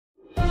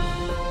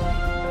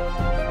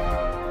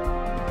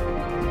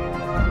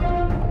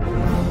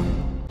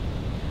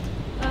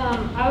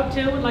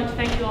talk to. Would like to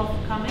thank you all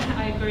for coming.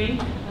 I agree.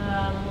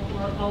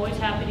 We're always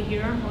happy to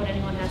hear what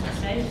anyone has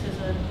to say. This is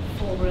a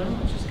full room,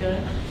 which is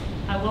good.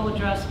 I will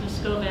address Ms.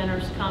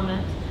 Scovanner's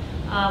comment.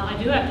 I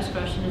do have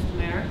discretion as the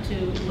mayor to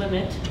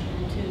limit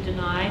and to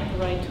deny the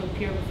right to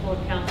appear before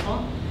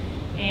council.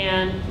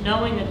 And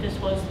knowing that this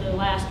was the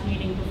last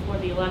meeting before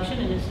the election,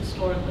 and it's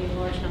historically a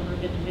large number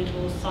of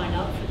individuals signed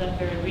up for that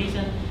very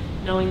reason,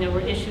 knowing there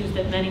were issues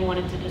that many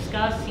wanted to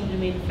discuss, seemed to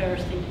me the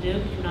fairest thing to do,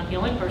 because you're not the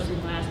only person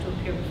who asked to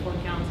appear before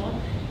council.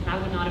 And I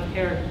would not have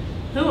cared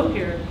who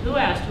appeared, who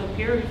asked to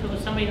appear. If it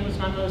was somebody that was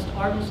my most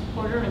ardent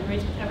supporter and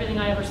agrees with everything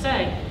I ever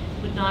say,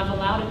 would not have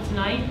allowed it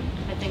tonight.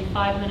 I think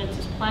 5 minutes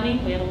is plenty.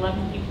 We had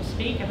 11 people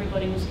speak.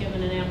 Everybody was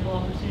given an ample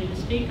opportunity to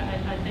speak.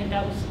 I think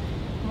that was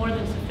more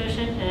than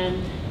sufficient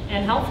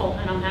and helpful,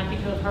 and I'm happy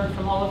to have heard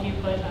from all of you,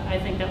 but I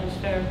think that was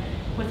fair.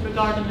 With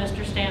regard to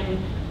Mr.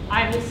 Stanton,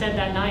 I said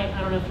that night,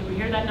 I don't know if you were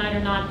here that night or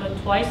not, but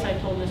twice I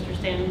told Mr.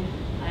 Stanton,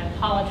 I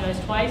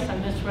apologized twice, I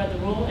misread the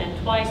rule,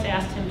 and twice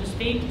asked him to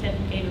speak,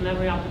 and gave him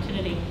every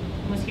opportunity.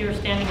 He was here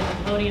standing at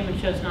the podium and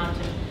chose not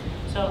to.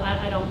 So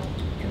I don't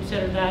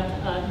consider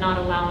that not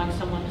allowing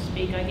someone to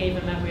speak. I gave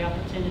him every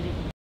opportunity.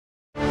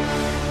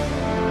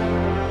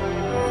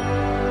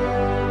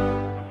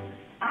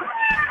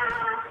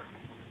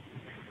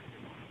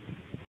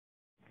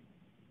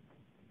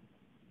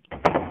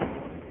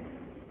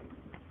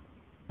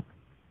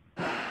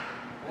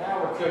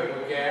 Now we're cooking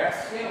with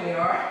gas. Yeah, we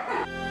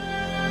are.